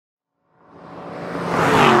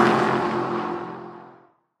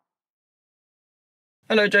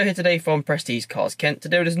Hello, Joe here today from Prestige Cars Kent.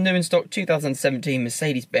 Today with a new in stock 2017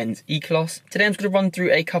 Mercedes-Benz E-Class. Today I'm just going to run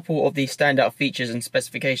through a couple of the standout features and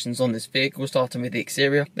specifications on this vehicle, starting with the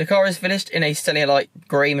exterior. The car is finished in a Stellar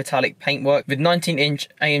grey metallic paintwork with 19-inch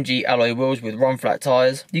AMG alloy wheels with run flat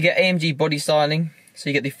tyres. You get AMG body styling. So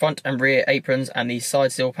you get the front and rear aprons and the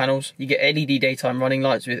side sill panels. You get LED daytime running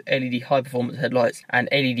lights with LED high performance headlights and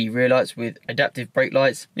LED rear lights with adaptive brake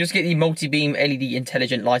lights. You also get the multi-beam LED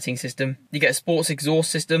intelligent lighting system. You get a sports exhaust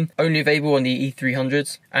system, only available on the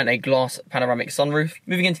E300s, and a glass panoramic sunroof.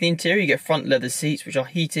 Moving into the interior, you get front leather seats which are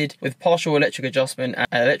heated with partial electric adjustment and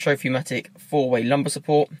electro-pneumatic 4-way lumbar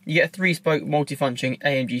support. You get a 3-spoke multi-function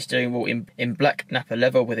AMG steering wheel in black Napa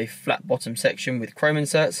leather with a flat bottom section with chrome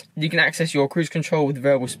inserts. You can access your cruise control with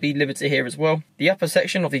variable speed limiter here as well. The upper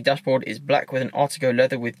section of the dashboard is black with an Artigo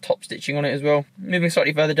leather with top stitching on it as well. Moving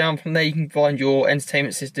slightly further down from there, you can find your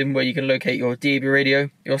entertainment system where you can locate your DAB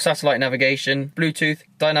radio, your satellite navigation, Bluetooth,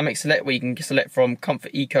 dynamic select where you can select from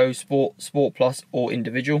Comfort Eco, Sport, Sport Plus or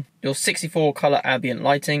Individual. Your 64 colour ambient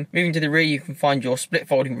lighting. Moving to the rear, you can find your split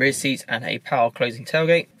folding rear seats and a power closing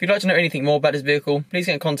tailgate. If you'd like to know anything more about this vehicle, please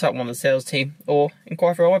get in contact with one of the sales team or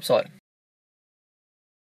inquire through our website.